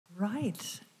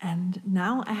Right, and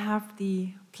now I have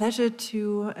the pleasure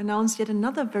to announce yet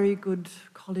another very good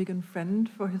colleague and friend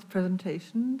for his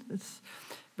presentation. It's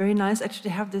very nice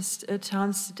actually to have this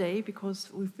chance today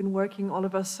because we've been working, all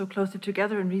of us, so closely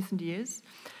together in recent years.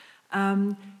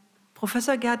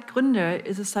 Professor Gerd Gründer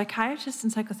is a psychiatrist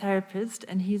and psychotherapist,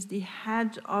 and he's the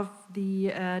head of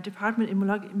the Department in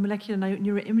Molecular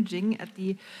Neuroimaging at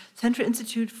the Central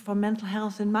Institute for Mental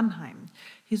Health in Mannheim.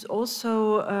 He's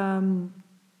also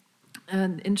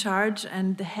in charge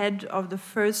and the head of the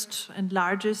first and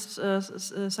largest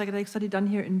psychedelic study done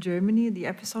here in Germany, the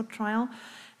episode trial.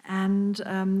 And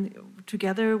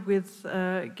together with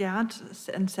Gerd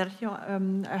and Sergio,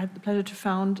 I had the pleasure to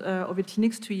found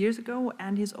Ovitinix 2 years ago,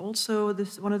 and he's also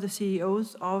one of the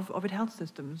CEOs of Ovid Health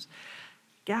Systems.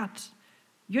 Gerd,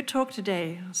 your talk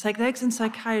today, Psychedelics in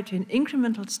Psychiatry, an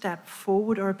incremental step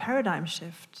forward or a paradigm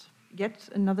shift? Yet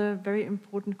another very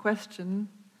important question,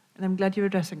 and I'm glad you're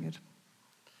addressing it.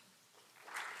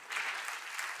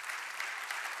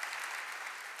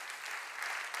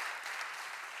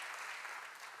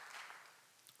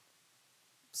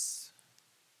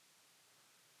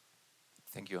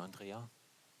 Thank you, Andrea.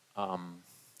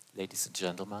 Ladies and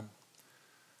gentlemen,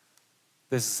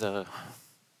 this is an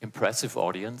impressive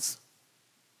audience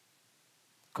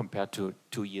compared to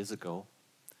 2 years ago,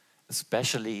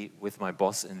 especially with my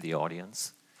boss in the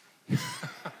audience.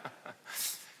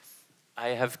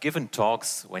 I have given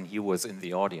talks when he was in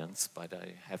the audience, but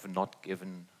I have not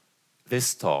given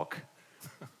this talk.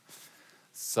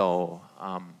 So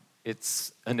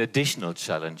it's an additional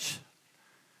challenge.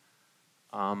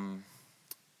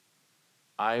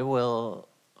 I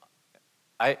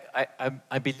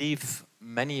believe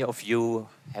many of you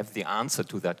have the answer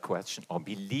to that question, or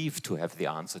believe to have the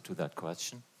answer to that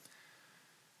question.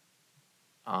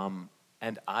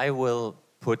 And I will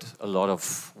put a lot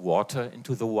of water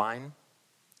into the wine,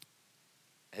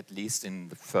 at least in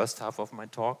the first half of my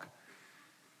talk.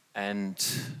 And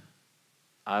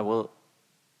I will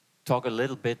talk a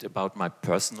little bit about my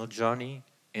personal journey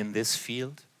in this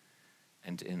field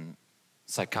and in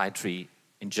psychiatry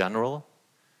in general,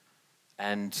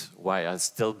 and why I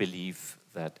still believe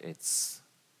that it's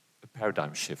a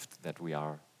paradigm shift that we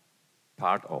are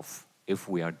part of if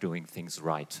we are doing things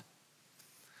right.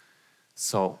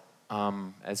 So,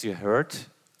 as you heard,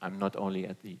 I'm not only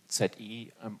at the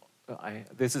ZE,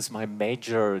 this is my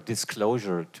major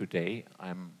disclosure today.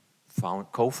 I'm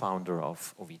co-founder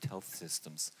of Ovid Health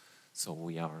Systems, so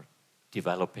we are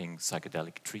developing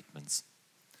psychedelic treatments.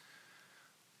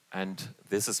 And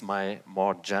this is my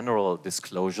more general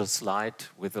disclosure slide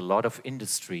with a lot of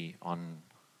industry on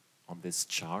this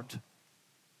chart.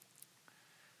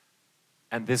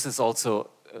 And this is also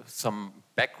some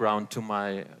background to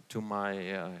my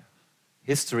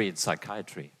history in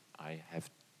psychiatry. I have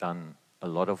done a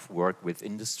lot of work with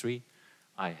industry.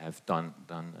 I have done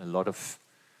a lot of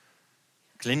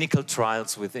clinical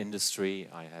trials with industry.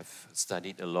 I have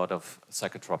studied a lot of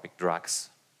psychotropic drugs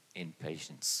in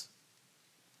patients.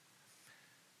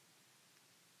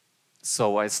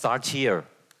 So I start here,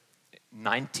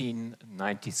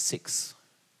 1996.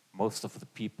 Most of the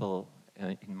people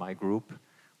in my group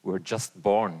were just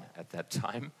born at that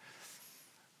time.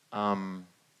 I'm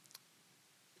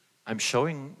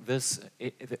showing this.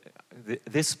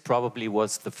 This probably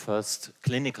was the first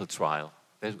clinical trial.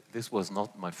 This was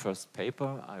not my first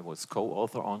paper I was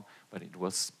co-author on, but it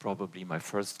was probably my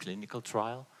first clinical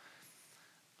trial.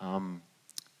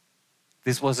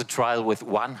 This was a trial with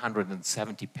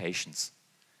 170 patients.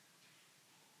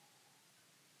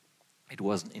 It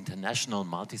was an international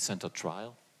multi-center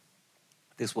trial.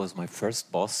 This was my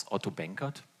first boss, Otto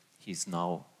Benkert. He's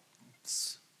now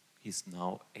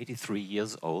 83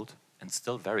 years old and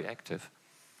still very active.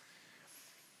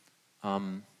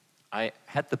 I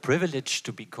had the privilege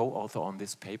to be co-author on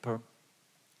this paper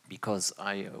because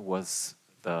I was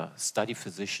the study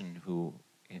physician who,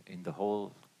 in the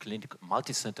whole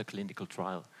multi-center clinical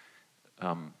trial,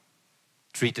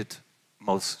 treated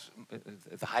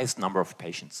the highest number of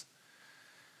patients.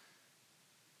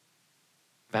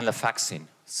 Venlafaxine.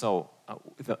 So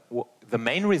the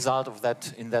main result of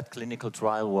that in that clinical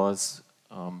trial was,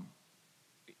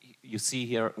 you see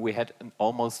here, we had an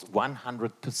almost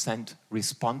 100%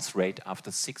 response rate after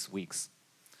 6 weeks.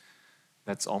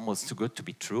 That's almost too good to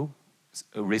be true.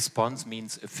 A response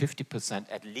means a 50%,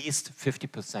 at least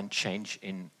 50% change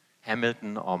in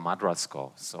Hamilton or MADRS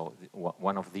score. So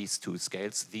one of these two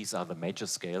scales, these are the major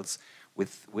scales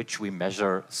with which we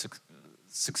measure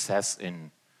success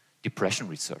in depression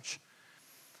research.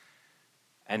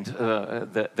 And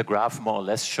the graph more or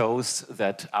less shows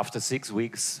that after 6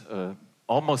 weeks,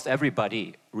 almost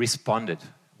everybody responded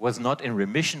was not in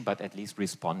remission, but at least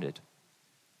responded.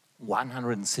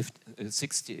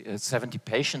 70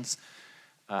 patients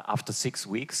after 6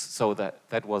 weeks, so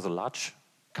that was a large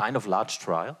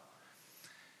trial.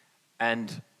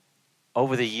 And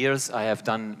over the years, I have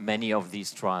done many of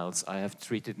these trials. I have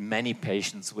treated many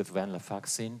patients with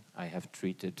venlafaxine.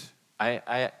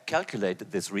 I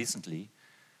calculated this recently,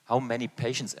 how many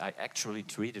patients I actually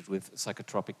treated with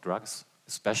psychotropic drugs,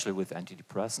 especially with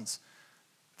antidepressants.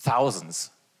 Thousands.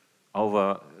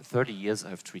 Over 30 years,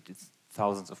 I've treated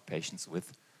thousands of patients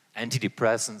with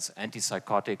antidepressants,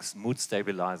 antipsychotics, mood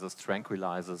stabilizers,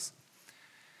 tranquilizers.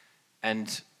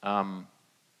 And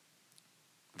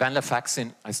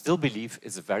venlafaxine, I still believe,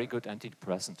 is a very good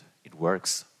antidepressant. It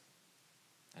works.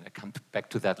 And I come back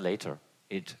to that later.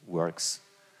 It works.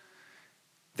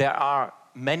 There are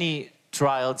many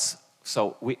trials,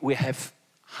 so we have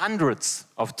hundreds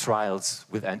of trials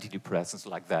with antidepressants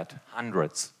like that,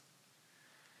 hundreds.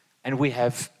 And we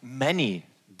have many,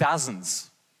 dozens,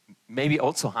 maybe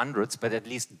also hundreds, but at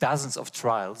least dozens of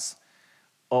trials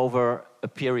over a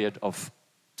period of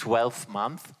 12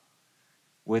 months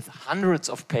with hundreds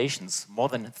of patients, more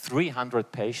than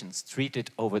 300 patients treated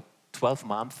over 12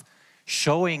 months,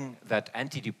 showing that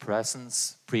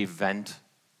antidepressants prevent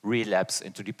relapse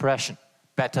into depression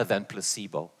better than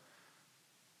placebo.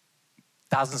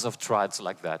 Dozens of trials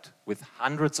like that with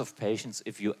hundreds of patients.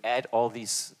 If you add all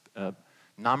these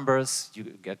numbers, you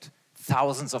get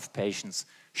thousands of patients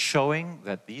showing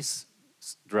that these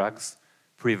drugs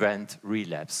prevent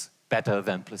relapse better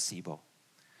than placebo.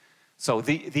 So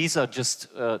these are just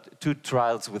 2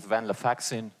 trials with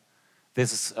venlafaxine.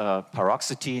 This is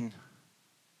paroxetine,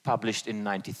 published in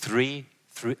 '93,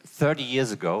 30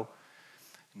 years ago.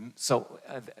 So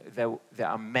there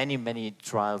are many, many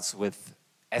trials with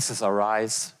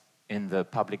SSRIs in the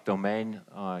public domain.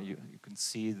 You can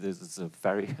see this is a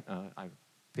very, I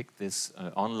picked this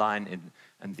online,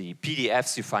 and the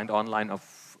PDFs you find online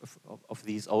of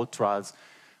these old trials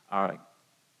are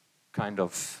kind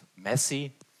of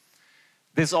messy.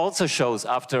 This also shows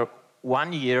after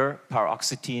 1 year,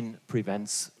 paroxetine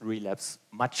prevents relapse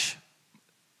much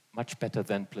better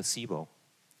than placebo.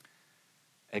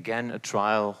 Again, a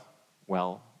trial,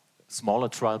 well, smaller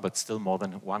trial, but still more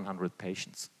than 100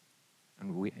 patients.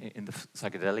 And in the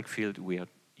psychedelic field, we are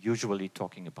usually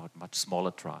talking about much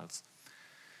smaller trials.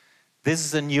 This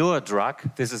is a newer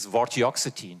drug. This is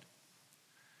vortioxetine.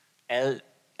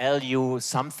 LU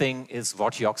something is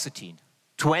vortioxetine.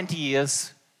 20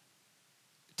 years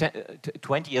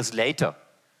later.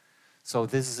 So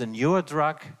this is a newer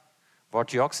drug,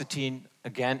 vortioxetine.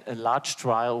 Again, a large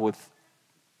trial with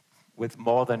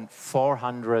more than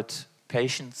 400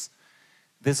 patients.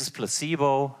 This is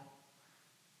placebo.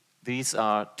 These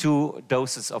are 2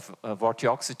 doses of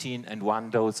vortioxetine and 1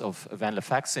 dose of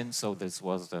venlafaxine. So this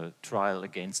was the trial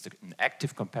against an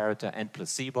active comparator and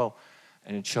placebo.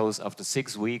 And it shows after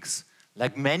 6 weeks,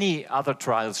 like many other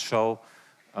trials show,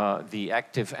 the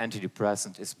active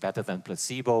antidepressant is better than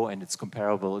placebo, and it's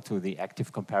comparable to the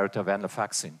active comparator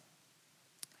venlafaxine.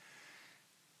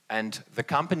 And the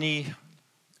company,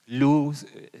 LU,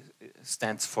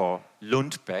 stands for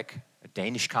Lundbeck, a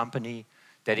Danish company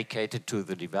dedicated to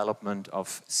the development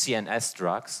of CNS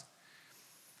drugs.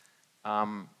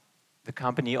 The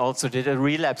company also did a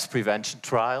relapse prevention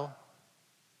trial,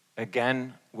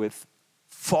 again with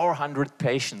 400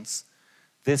 patients.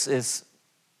 This is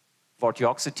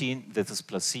vortioxetine, this is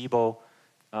placebo,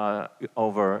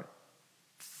 over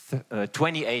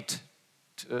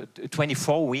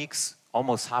 24 weeks,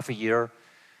 almost half a year.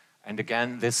 And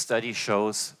again, this study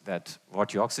shows that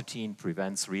vortioxetine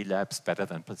prevents relapse better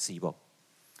than placebo.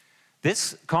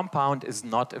 This compound is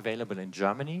not available in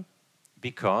Germany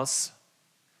because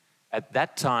at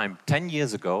that time, 10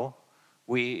 years ago,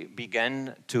 we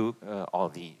began to, or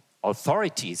the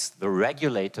authorities, the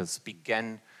regulators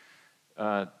began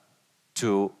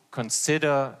to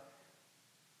consider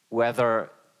whether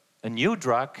a new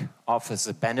drug offers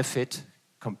a benefit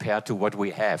compared to what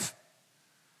we have.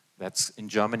 That's in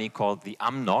Germany called the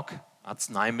AMNOG,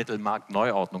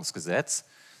 Arzneimittelmarktneuordnungsgesetz.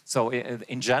 So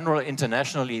in general,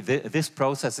 internationally, this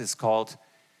process is called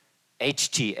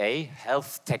HTA,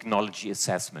 Health Technology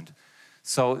Assessment.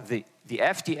 So the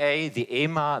FDA, the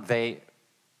EMA, they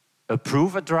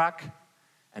approve a drug,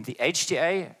 and the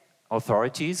HTA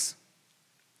authorities,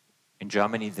 in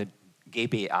Germany the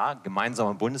GBA,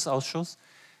 Gemeinsamer Bundesausschuss,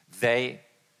 they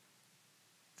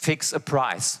fix a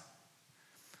price.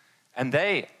 And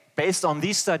they, based on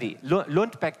this study,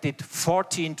 Lundbeck did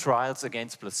 14 trials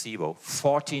against placebo,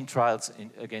 14 trials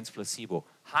against placebo,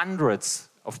 hundreds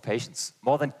of patients,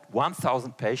 more than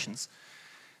 1,000 patients.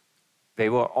 They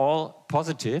were all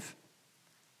positive,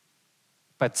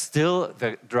 But still,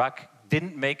 the drug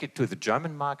didn't make it to the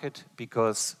German market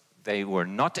because they were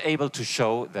not able to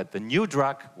show that the new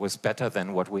drug was better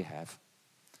than what we have.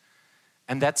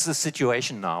 And that's the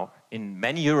situation now in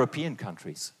many European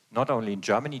countries, not only in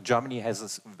Germany. Germany has a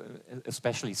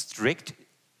especially strict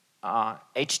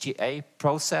HTA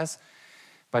process,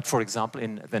 but for example,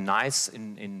 in the NICE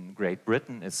in Great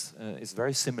Britain is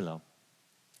very similar.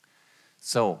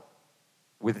 So,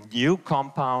 with new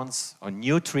compounds or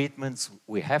new treatments,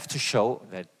 we have to show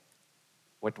that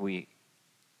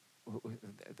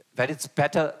that it's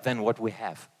better than what we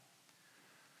have.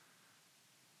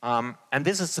 And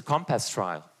this is the COMPASS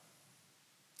trial,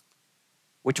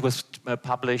 which was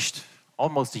published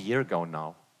almost a year ago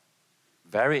now.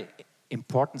 Very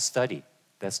important study,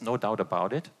 there's no doubt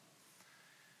about it.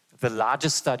 The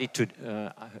largest study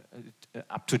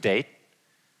up to date.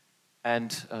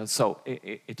 And so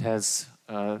it has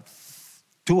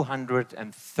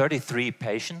 233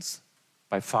 patients,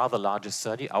 by far the largest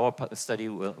study. Our study,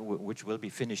 which will be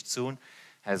finished soon,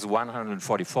 has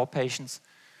 144 patients.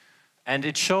 And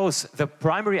it shows the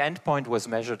primary endpoint was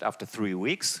measured after 3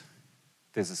 weeks.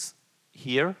 This is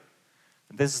here.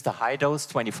 This is the high dose,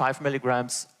 25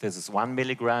 milligrams. This is 1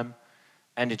 milligram.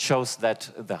 And it shows that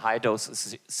the high dose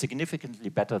is significantly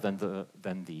better than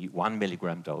the 1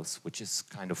 milligram dose, which is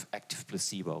kind of active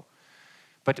placebo.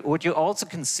 But what you also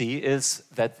can see is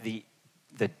that the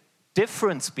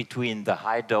difference between the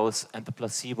high dose and the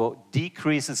placebo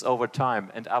decreases over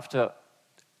time. And after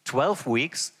 12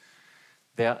 weeks,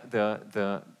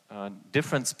 the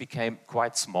difference became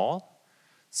quite small.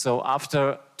 So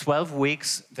after 12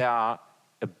 weeks, there are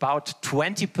about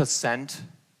 20%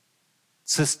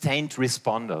 sustained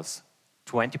responders.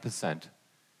 20%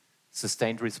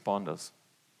 sustained responders.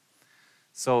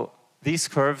 So these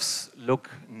curves look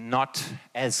not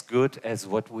as good as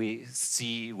what we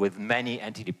see with many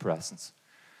antidepressants.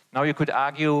 Now you could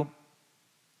argue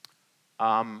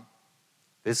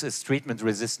this is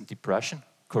treatment-resistant depression,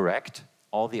 correct.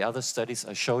 All the other studies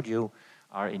I showed you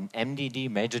are in MDD,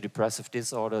 major depressive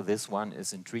disorder. This one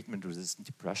is in treatment-resistant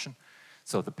depression.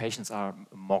 So the patients are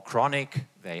more chronic,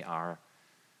 they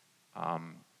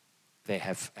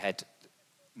have had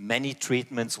many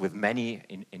treatments with many,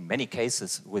 in many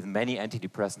cases, with many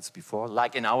antidepressants before,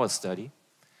 like in our study.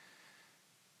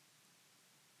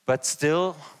 But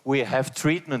still, we have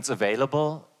treatments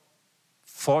available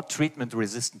for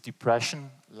treatment-resistant depression,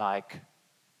 like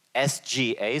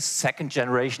SGAs,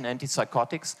 second-generation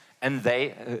antipsychotics, and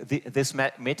this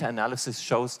meta-analysis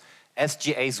shows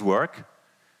SGAs work.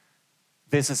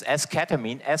 This is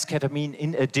esketamine. Esketamine,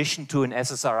 in addition to an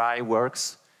SSRI,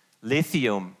 works.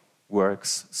 Lithium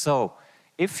works. So,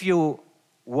 if you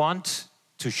want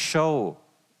to show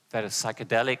that a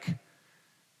psychedelic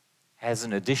has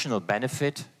an additional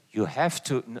benefit, you have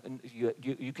to.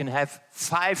 You can have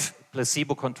 5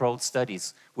 placebo-controlled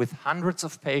studies with hundreds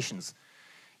of patients.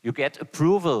 You get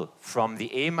approval from the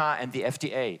EMA and the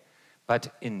FDA,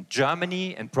 but in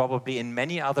Germany and probably in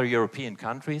many other European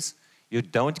countries, you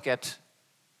don't get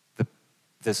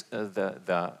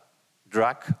the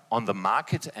drug on the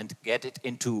market and get it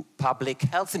into public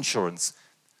health insurance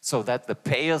so that the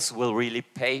payers will really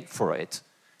pay for it.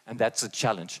 And that's a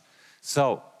challenge.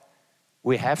 So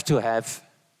we have to have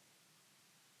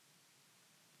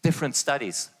different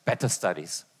studies, better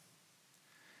studies.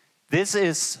 This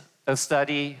is a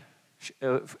study,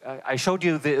 I showed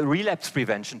you the relapse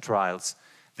prevention trials.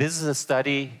 This is a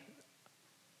study,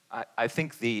 I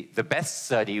think the best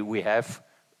study we have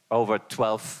over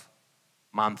 12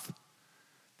 months.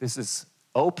 This is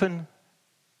open,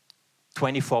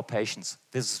 24 patients.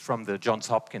 This is from the Johns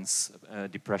Hopkins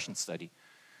depression study.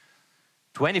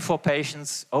 24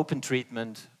 patients, open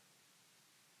treatment,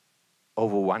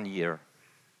 over 1 year.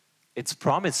 It's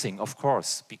promising, of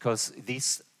course, because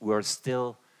these were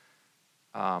still,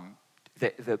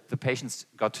 the patients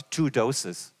got 2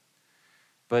 doses.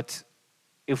 But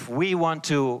if we want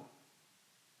to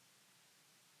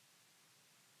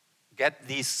get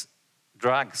these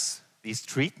drugs, these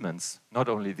treatments, not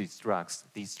only these drugs,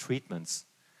 these treatments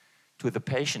to the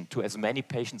patient, to as many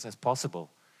patients as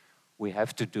possible, we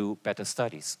have to do better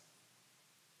studies.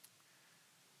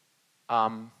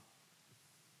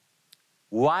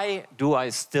 Why do I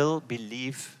still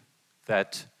believe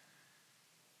that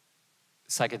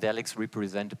psychedelics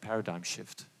represent a paradigm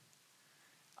shift?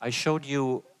 I showed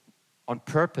you on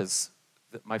purpose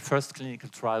my first clinical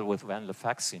trial with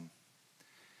venlafaxine.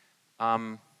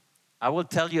 I will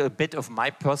tell you a bit of my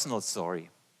personal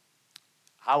story,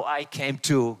 how I came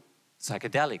to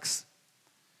psychedelics.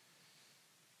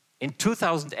 In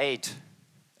 2008,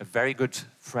 a very good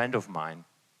friend of mine,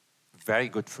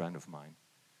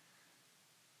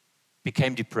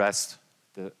 became depressed.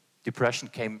 The depression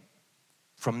came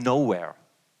from nowhere.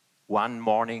 One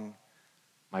morning,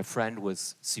 my friend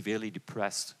was severely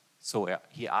depressed, so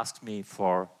he asked me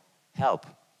for help.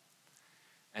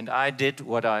 And I did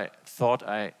what I thought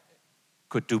I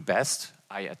could do best.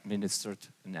 I administered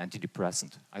an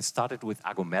antidepressant. I started with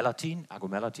agomelatine.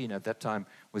 Agomelatine at that time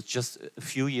was just a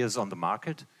few years on the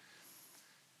market.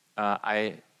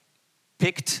 I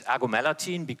picked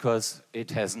agomelatine because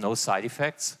it has no side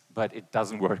effects, but it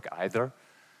doesn't work either.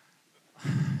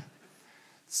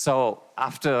 So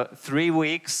after 3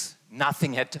 weeks,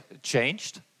 nothing had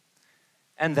changed.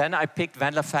 And then I picked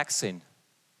venlafaxine.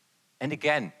 And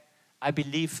again, I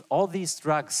believe all these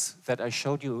drugs that I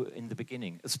showed you in the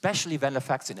beginning, especially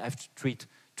venlafaxine, I've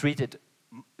treated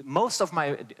most of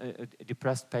my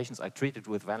depressed patients I treated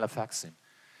with venlafaxine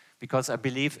because I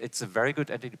believe it's a very good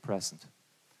antidepressant.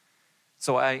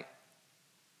 So I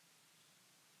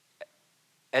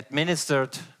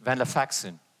administered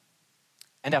venlafaxine.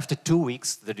 And after 2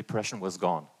 weeks, the depression was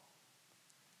gone.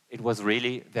 It was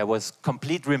really, there was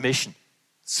complete remission,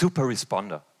 super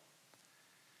responder.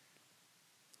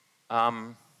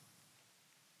 Time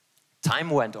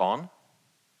went on.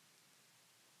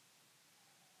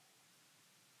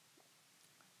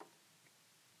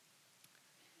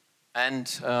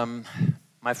 And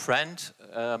my friend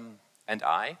and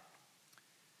I,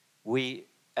 we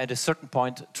at a certain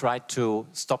point tried to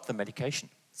stop the medication.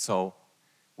 So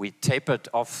we tapered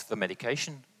off the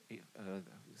medication.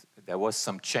 There was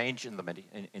some change in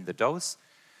the dose.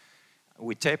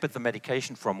 We tapered the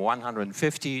medication from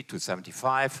 150 to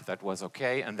 75, that was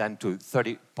okay, and then to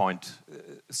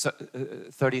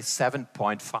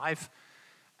 37.5.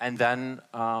 And then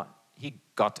he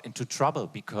got into trouble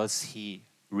because he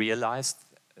realized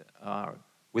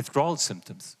withdrawal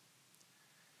symptoms.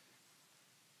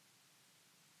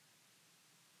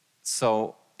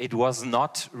 So it was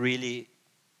not really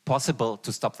possible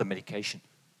to stop the medication.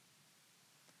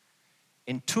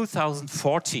 In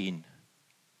 2014,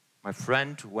 my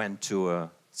friend went to a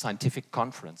scientific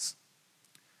conference.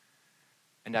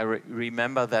 And I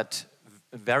remember that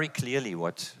very clearly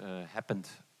what happened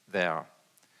there.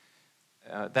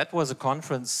 That was a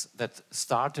conference that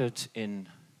started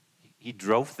he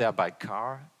drove there by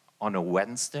car on a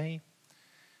Wednesday.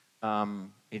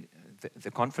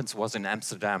 The conference was in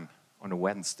Amsterdam on a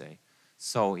Wednesday.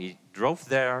 So he drove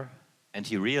there and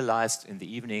he realized in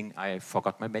the evening, I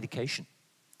forgot my medication.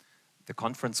 The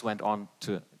conference went on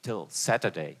till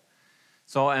Saturday.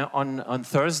 So on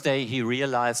Thursday, he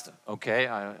realized, okay,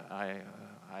 I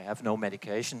have no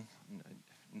medication,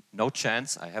 no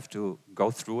chance, I have to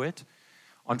go through it.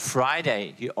 On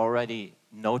Friday, he already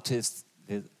noticed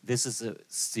that this is a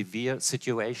severe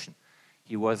situation.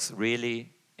 He was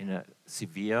really in a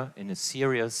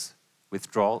serious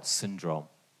withdrawal syndrome.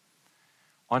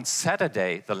 On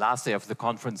Saturday, the last day of the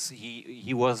conference,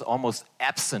 he was almost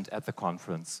absent at the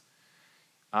conference.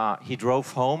 He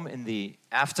drove home in the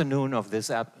afternoon of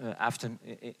this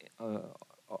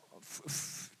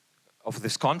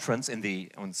conference.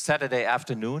 On Saturday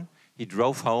afternoon, he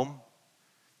drove home,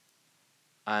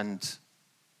 and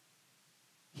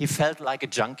he felt like a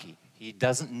junkie. He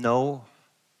didn't know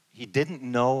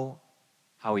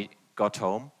how he got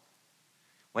home.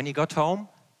 When he got home,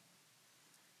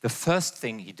 the first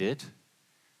thing he did,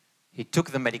 he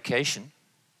took the medication.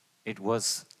 It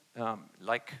was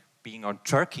like being on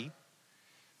Turkey.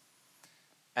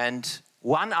 And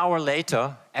 1 hour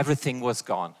later, everything was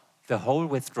gone. The whole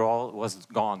withdrawal was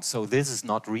gone. So this is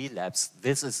not relapse.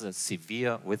 This is a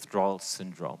severe withdrawal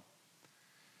syndrome.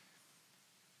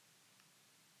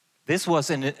 This was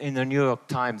in the New York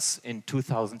Times in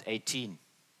 2018.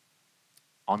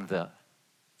 On the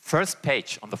first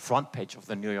page, on the front page of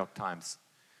the New York Times.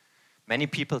 Many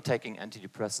people taking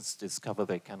antidepressants discover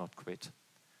they cannot quit.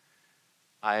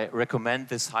 I recommend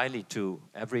this highly to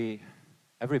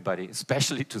everybody,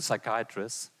 especially to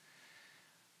psychiatrists.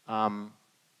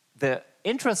 The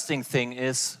interesting thing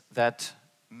is that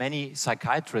many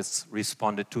psychiatrists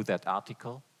responded to that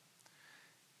article.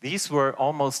 These were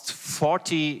almost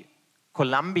 40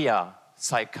 Columbia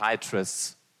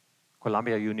psychiatrists,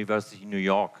 Columbia University, New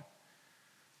York.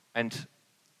 And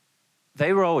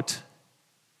they wrote,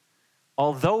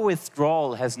 although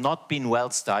withdrawal has not been well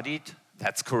studied,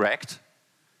 that's correct.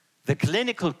 The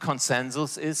clinical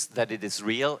consensus is that it is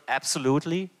real,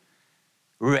 absolutely.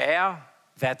 Rare,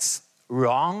 that's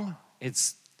wrong.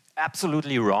 It's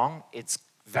absolutely wrong. It's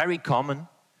very common,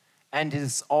 and it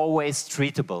is always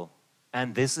treatable.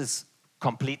 And this is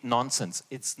complete nonsense.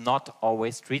 It's not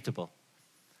always treatable.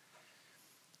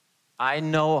 I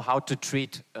know how to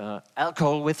treat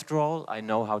alcohol withdrawal. I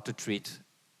know how to treat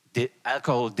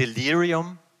alcohol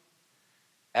delirium.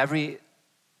 Every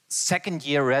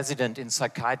second-year resident in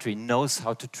psychiatry knows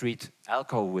how to treat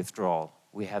alcohol withdrawal.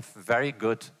 We have very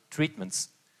good treatments.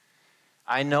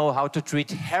 I know how to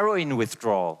treat heroin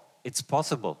withdrawal. It's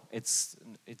possible. It's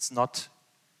not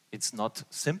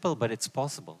simple, but it's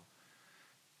possible.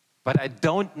 But I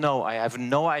don't know, I have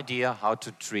no idea how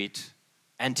to treat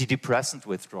antidepressant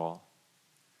withdrawal.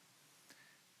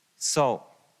 So,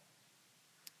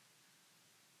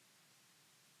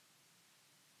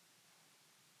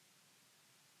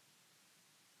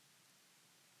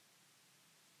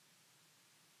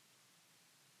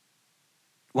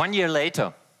 one year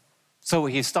later, so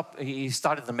he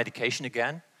started the medication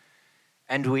again,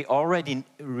 and we already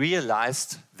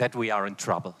realized that we are in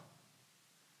trouble.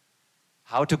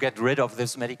 How to get rid of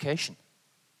this medication.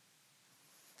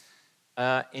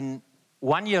 In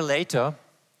 1 year later,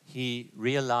 he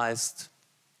realized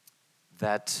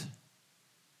that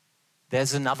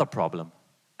there's another problem,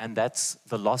 and that's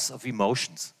the loss of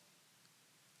emotions.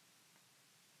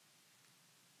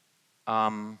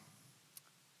 In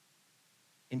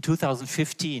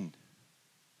 2015,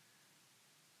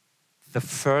 the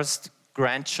first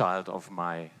grandchild of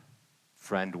my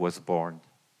friend was born.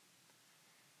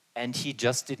 And he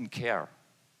just didn't care.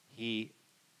 He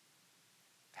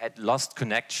had lost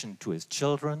connection to his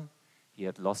children. He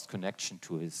had lost connection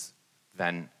to his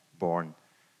then born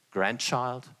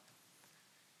grandchild.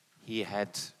 He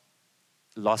had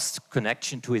lost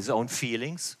connection to his own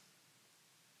feelings.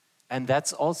 And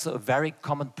that's also a very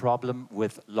common problem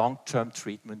with long-term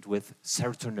treatment with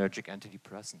serotonergic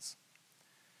antidepressants.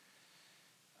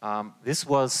 This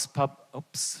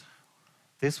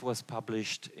was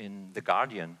published in The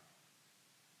Guardian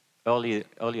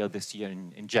earlier this year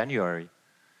in January.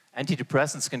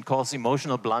 Antidepressants can cause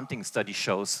emotional blunting, study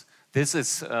shows. This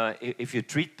is, if you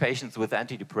treat patients with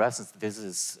antidepressants, this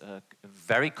is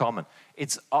very common.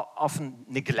 It's often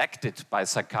neglected by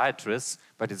psychiatrists,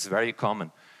 but it's very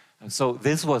common. So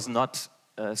this was not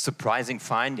a surprising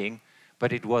finding,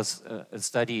 but it was a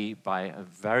study by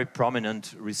very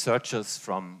prominent researchers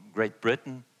from Great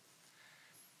Britain,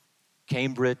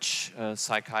 Cambridge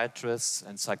psychiatrists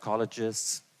and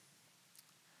psychologists.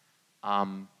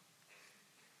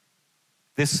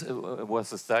 This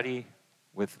was a study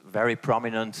with very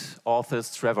prominent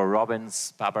authors, Trevor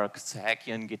Robbins, Barbara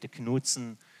Sahakian, Gitte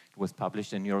Knudsen. It was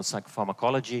published in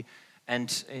Neuropsychopharmacology.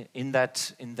 And in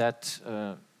that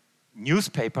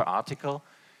newspaper article,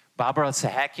 Barbara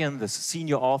Sahakian, the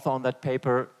senior author on that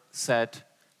paper, said,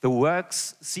 the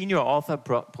work's senior author,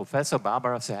 Professor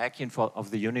Barbara Sahakian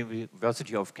of the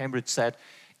University of Cambridge, said,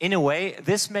 in a way,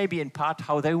 this may be in part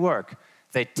how they work.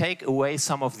 They take away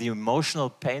some of the emotional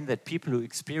pain that people who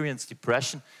experience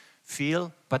depression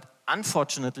feel, but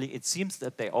unfortunately, it seems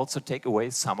that they also take away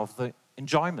some of the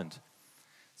enjoyment.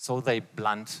 So they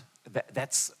blunt,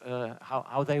 that's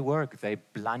how they work. They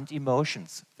blunt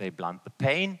emotions. They blunt the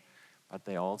pain, but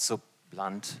they also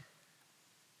blunt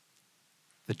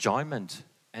the enjoyment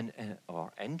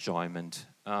or enjoyment.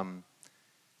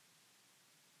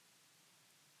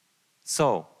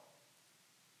 So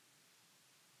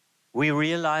we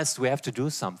realized we have to do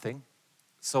something.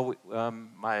 So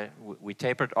we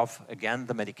tapered off again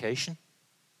the medication.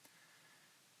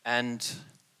 And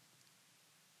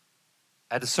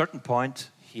at a certain point,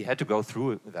 he had to go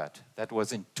through that. That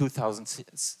was in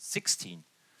 2016.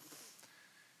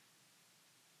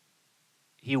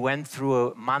 He went through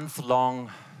a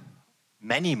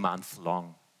many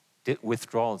month-long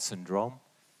withdrawal syndrome,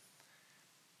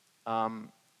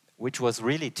 which was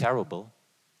really terrible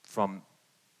from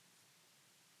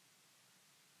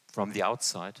the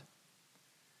outside.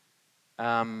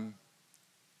 And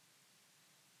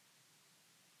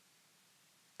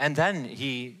then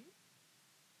he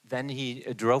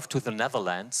drove to the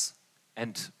Netherlands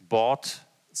and bought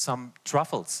some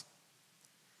truffles.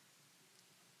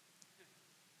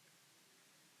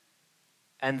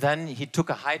 And then he took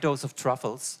a high dose of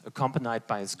truffles, accompanied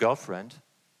by his girlfriend.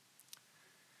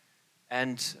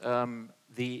 And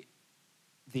the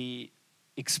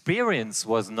experience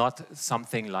was not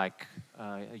something like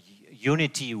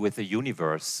unity with the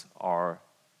universe or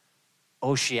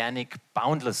oceanic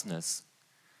boundlessness.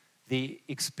 The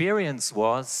experience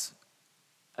was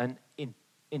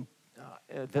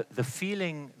the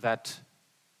feeling that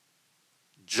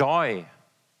joy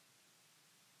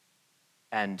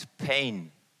and pain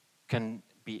can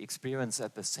be experienced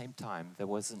at the same time. There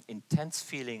was an intense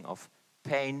feeling of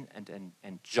pain and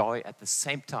joy at the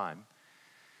same time.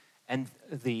 And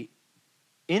the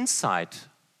insight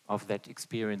of that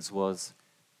experience was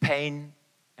pain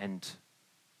and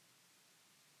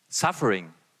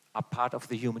suffering are part of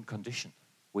the human condition.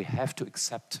 We have to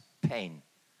accept pain.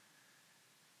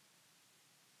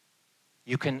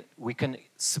 We can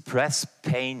suppress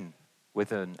pain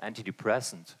with an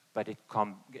antidepressant, but it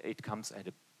comes at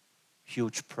a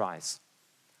huge price.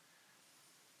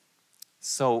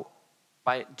 So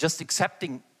by just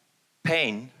accepting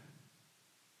pain,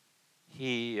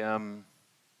 he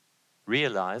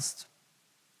realized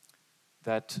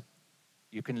that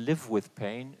you can live with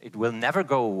pain. It will never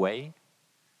go away,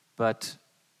 but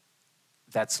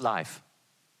that's life.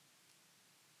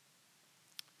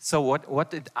 So what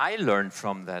did I learn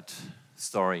from that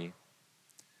story?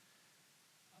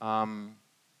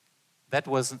 That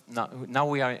was, now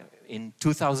we are in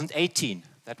 2018.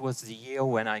 That was the year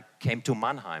when I came to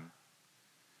Mannheim.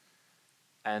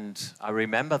 And I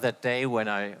remember that day when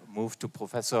I moved to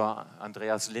Professor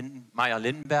Andreas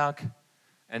Meyer-Lindenberg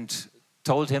and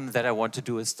told him that I want to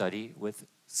do a study with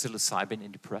psilocybin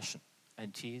in depression.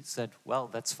 And he said, well,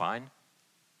 that's fine.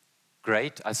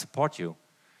 Great, I support you.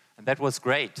 And that was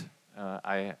great.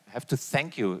 I have to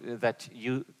thank you that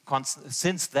you,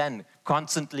 since then,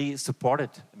 constantly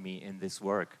supported me in this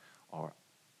work, or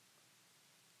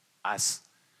us.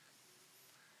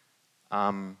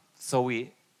 So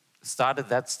we started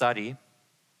that study,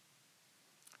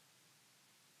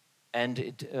 and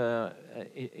it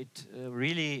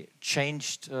really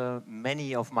changed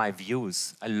many of my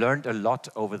views. I learned a lot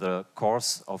over the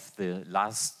course of the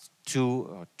last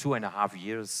 2.5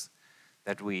 years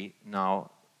that we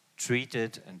now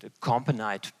treated and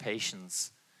accompanied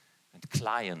patients and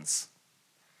clients.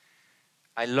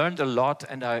 I learned a lot,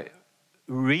 and I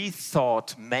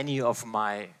rethought many of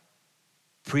my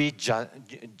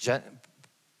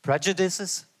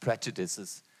prejudices.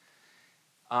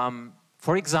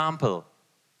 For example,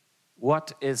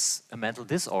 what is a mental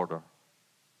disorder?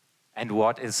 And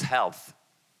what is health?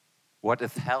 What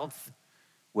is health?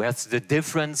 Where's the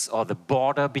difference or the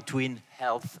border between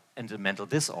health and a mental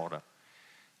disorder?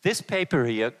 This paper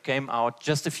here came out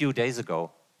just a few days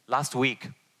ago, last week,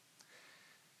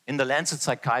 in the Lancet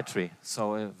Psychiatry,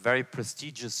 so a very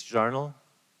prestigious journal.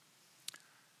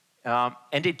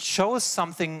 And it shows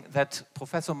something that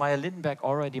Professor Meyer-Lindenberg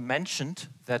already mentioned,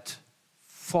 that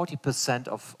 40%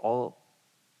 of all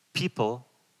people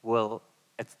will,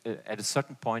 at a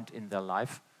certain point in their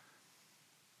life,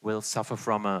 will suffer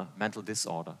from a mental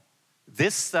disorder.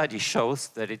 This study shows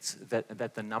that,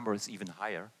 that the number is even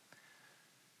higher.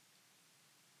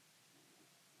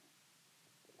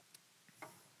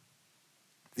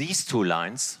 These two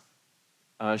lines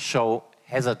show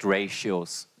hazard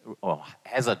ratios, or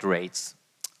hazard rates.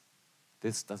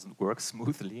 This doesn't work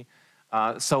smoothly.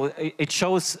 So it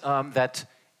shows that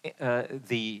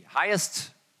the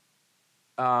highest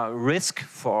risk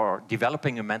for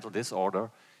developing a mental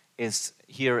disorder is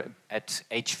here at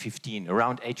age 15,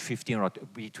 around age 15 or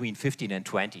between 15 and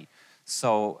 20.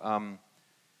 So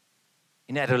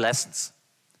in adolescence.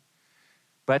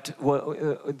 But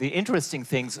the interesting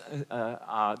things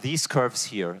are these curves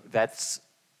here. That's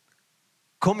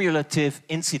cumulative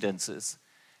incidences.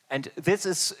 And this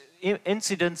is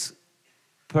incidence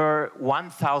per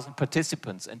 1,000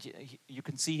 participants. And you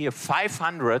can see here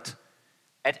 500,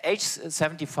 at age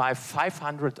 75,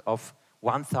 500 of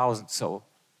 1,000, so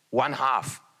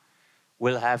 1/2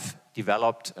 will have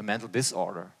developed a mental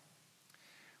disorder.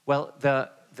 Well, the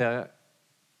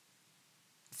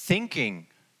thinking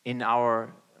in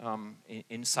our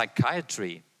in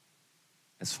psychiatry,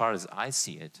 as far as I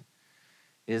see it,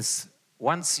 is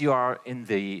once you are in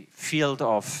the field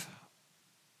of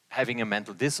having a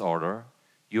mental disorder,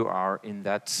 you are in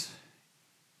that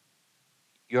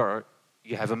you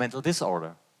have a mental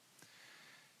disorder.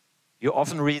 You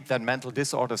often read that mental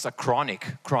disorders are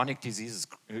chronic diseases.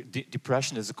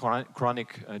 Depression is a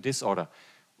chronic disorder.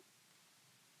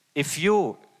 If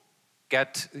you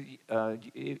get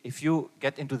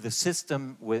into the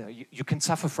system where you can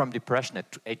suffer from depression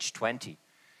at age 20.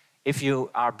 If you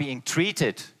are being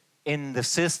treated in the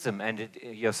system and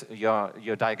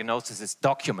your diagnosis is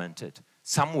documented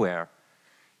somewhere,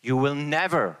 you will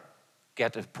never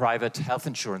get a private health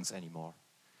insurance anymore.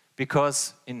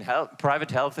 Because in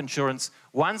private health insurance,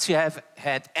 once you have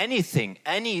had anything,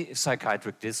 any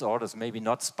psychiatric disorders, maybe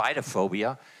not spider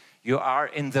phobia, you are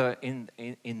in the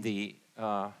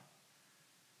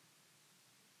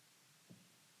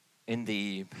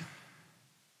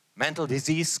mental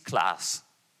disease class.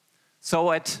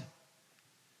 So at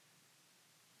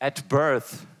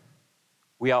birth,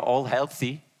 we are all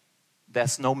healthy.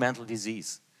 There's no mental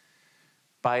disease.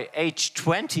 By age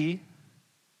 20,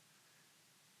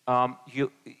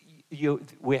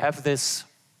 we have this,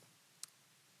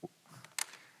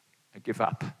 I give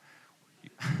up.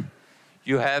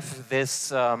 You have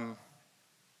this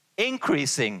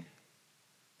increasing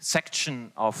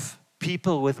section of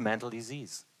people with mental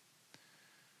disease.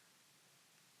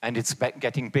 And it's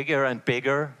getting bigger and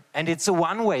bigger, and it's a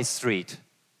one-way street.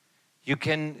 You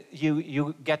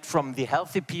get from the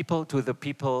healthy people to the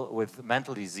people with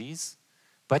mental disease,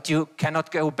 but you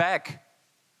cannot go back.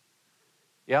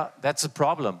 Yeah, that's a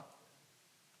problem.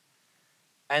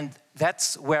 And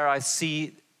that's where I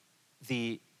see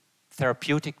the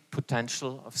therapeutic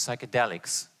potential of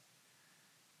psychedelics.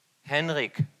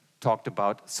 Henrik talked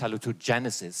about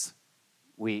salutogenesis.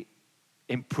 We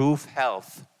improve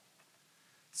health.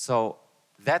 So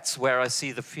that's where I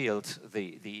see the field,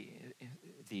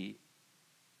 the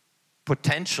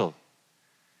potential.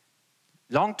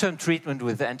 Long-term treatment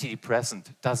with antidepressant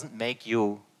doesn't make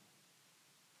you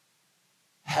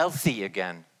healthy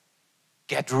again.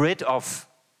 Get rid of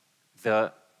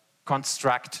the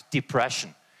construct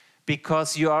depression,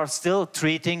 because you are still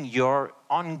treating your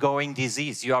ongoing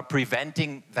disease. You are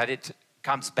preventing that it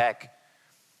comes back.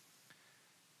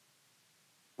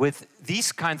 With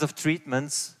these kinds of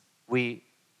treatments, we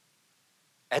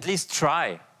at least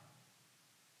try,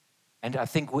 and I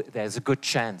think there's a good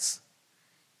chance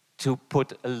to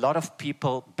put a lot of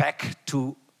people back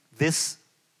to this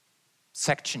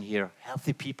section here,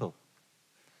 healthy people.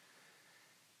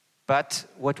 But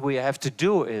what we have to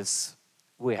do is,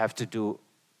 we have to do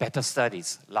better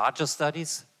studies, larger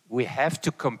studies. We have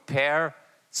to compare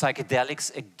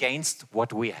psychedelics against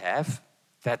what we have.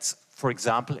 That's, for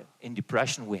example, in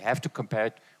depression, we have to compare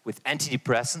it with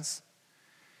antidepressants.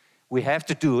 We have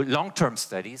to do long-term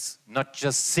studies, not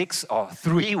just 6 or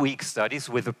 3-week studies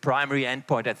with a primary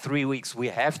endpoint at 3 weeks. We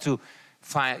have to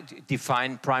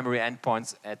define primary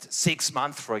endpoints at 6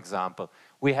 months, for example.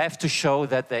 We have to show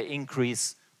that they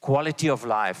increase quality of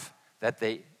life, that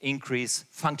they increase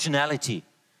functionality,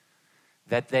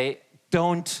 that they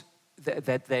don't,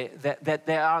 that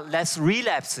there are less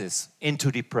relapses into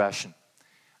depression.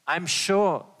 I'm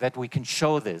sure that we can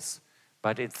show this,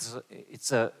 but it's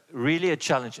really a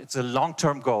challenge. It's a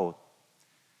long-term goal.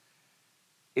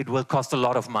 It will cost a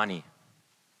lot of money,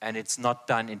 and it's not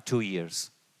done in 2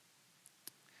 years.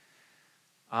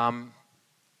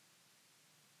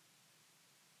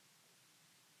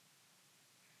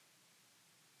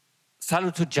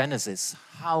 Salutogenesis,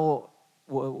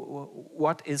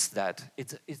 what is that?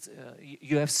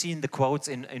 You have seen the quotes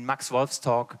in Max Wolf's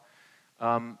talk,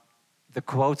 the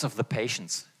quotes of the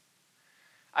patients.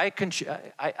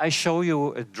 I show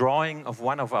you a drawing of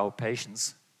one of our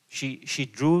patients. She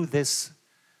drew this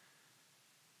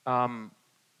in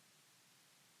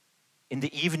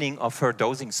the evening of her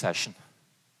dosing session.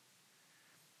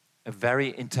 A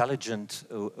very intelligent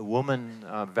woman,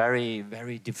 very,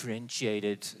 very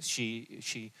differentiated.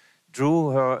 She drew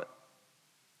her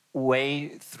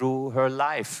way through her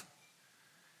life,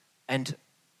 and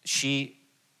she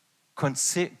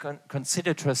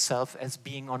considered herself as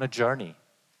being on a journey.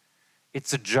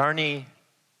 It's a journey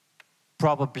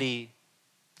probably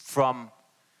from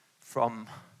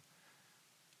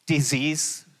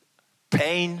disease,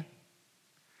 pain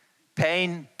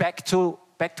back to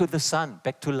the sun,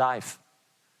 back to life.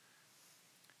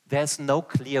 There's no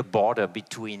clear border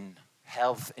between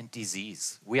health and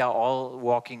disease. We are all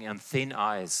walking on thin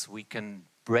ice. We can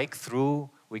break through,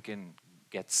 we can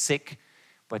get sick,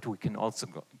 but we can also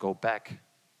go back.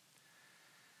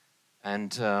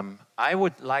 And I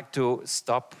would like to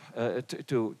stop,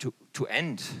 to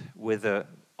end with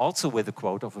also with a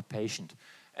quote of a patient.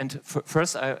 And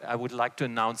first, I would like to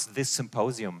announce this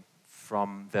symposium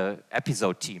from the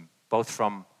episode team, both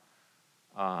from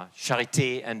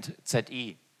Charité and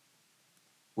ZI,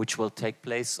 which will take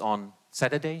place on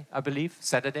Saturday, I believe,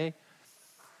 Saturday.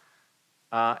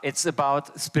 It's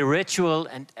about spiritual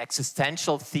and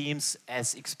existential themes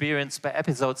as experienced by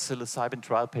episode psilocybin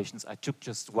trial patients. I took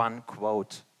just one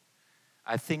quote.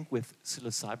 I think with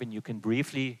psilocybin you can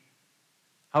briefly,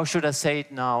 how should I say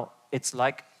it now? It's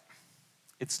like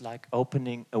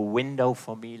opening a window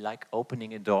for me, like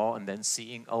opening a door and then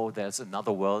seeing, oh, there's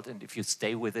another world, and if you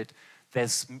stay with it, there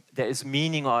is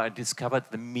meaning, or I discovered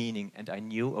the meaning, and I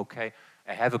knew, okay,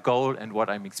 I have a goal, and what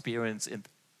I'm experiencing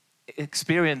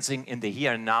in the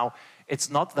here and now, it's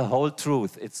not the whole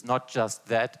truth. It's not just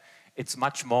that. It's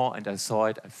much more, and I saw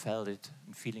it, I felt it,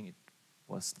 and feeling it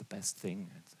was the best thing,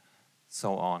 and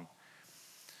so on.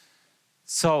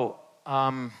 So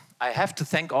I have to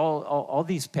thank all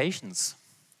these patients.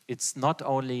 It's not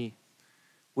only,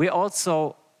 we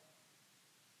also,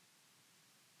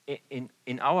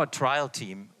 in our trial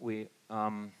team, we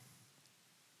are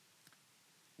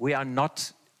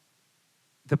not,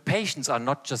 the patients are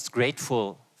not just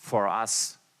grateful for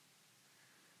us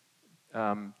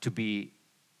to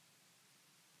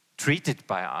treated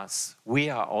by us, we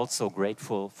are also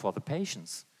grateful for the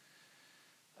patients.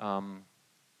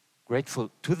 Grateful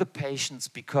to the patients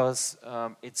because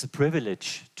it's a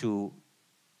privilege to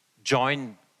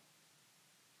join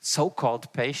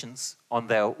so-called patients on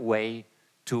their way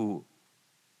to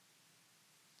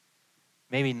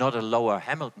maybe not a lower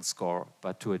Hamilton score,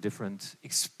 but to a different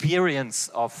experience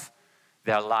of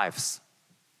their lives.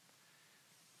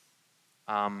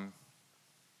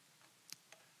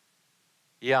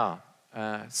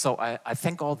 So I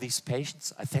thank all these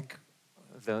patients. I thank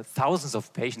the thousands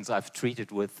of patients I've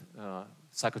treated with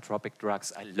psychotropic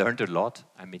drugs. I learned a lot.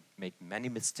 I made many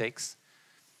mistakes.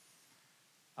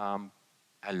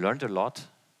 I learned a lot,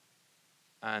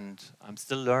 and I'm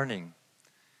still learning.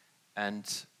 And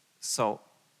so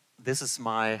this is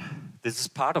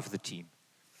part of the team.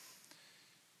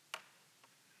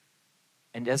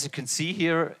 And as you can see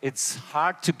here, it's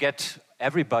hard to get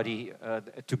everybody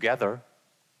together.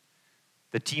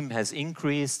 The team has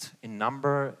increased in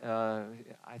number.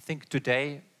 I think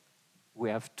today we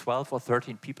have 12 or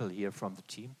 13 people here from the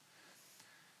team.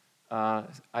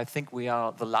 I think we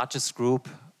are the largest group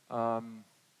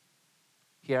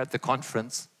here at the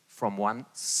conference from one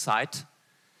site.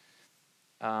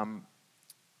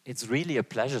 It's really a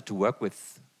pleasure to work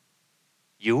with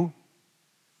you.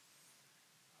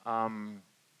 I've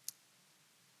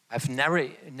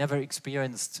never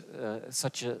experienced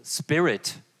such a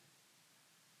spirit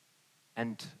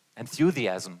and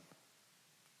enthusiasm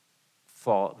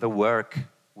for the work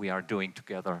we are doing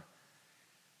together.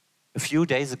 A few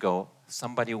days ago,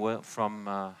 somebody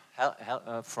from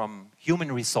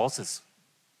Human Resources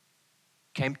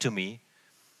came to me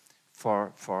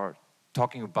for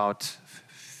talking about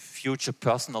future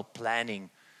personal planning,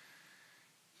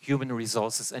 human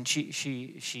resources, and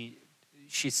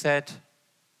she said,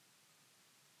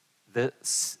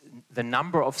 the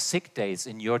number of sick days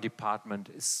in your department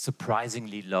is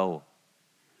surprisingly low.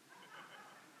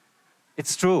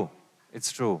 It's true.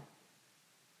 It's true.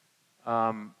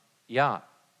 Yeah,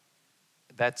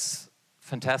 that's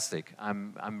fantastic.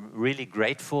 I'm really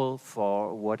grateful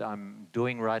for what I'm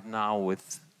doing right now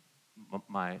with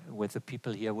the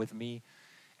people here with me,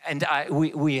 and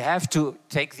we have to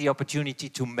take the opportunity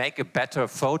to make a better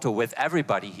photo with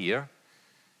everybody here.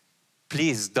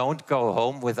 Please don't go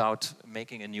home without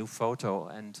making a new photo.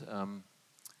 And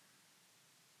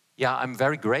yeah, I'm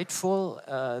very grateful.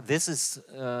 This is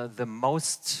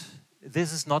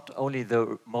not only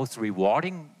the most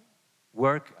rewarding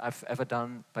work I've ever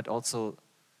done, but also,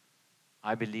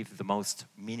 I believe, the most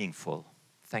meaningful.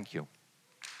 Thank you.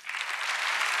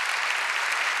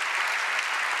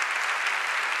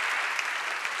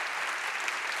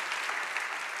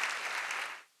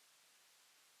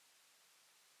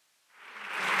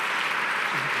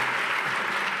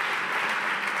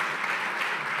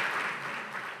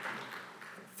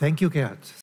 Thank you, Gerd.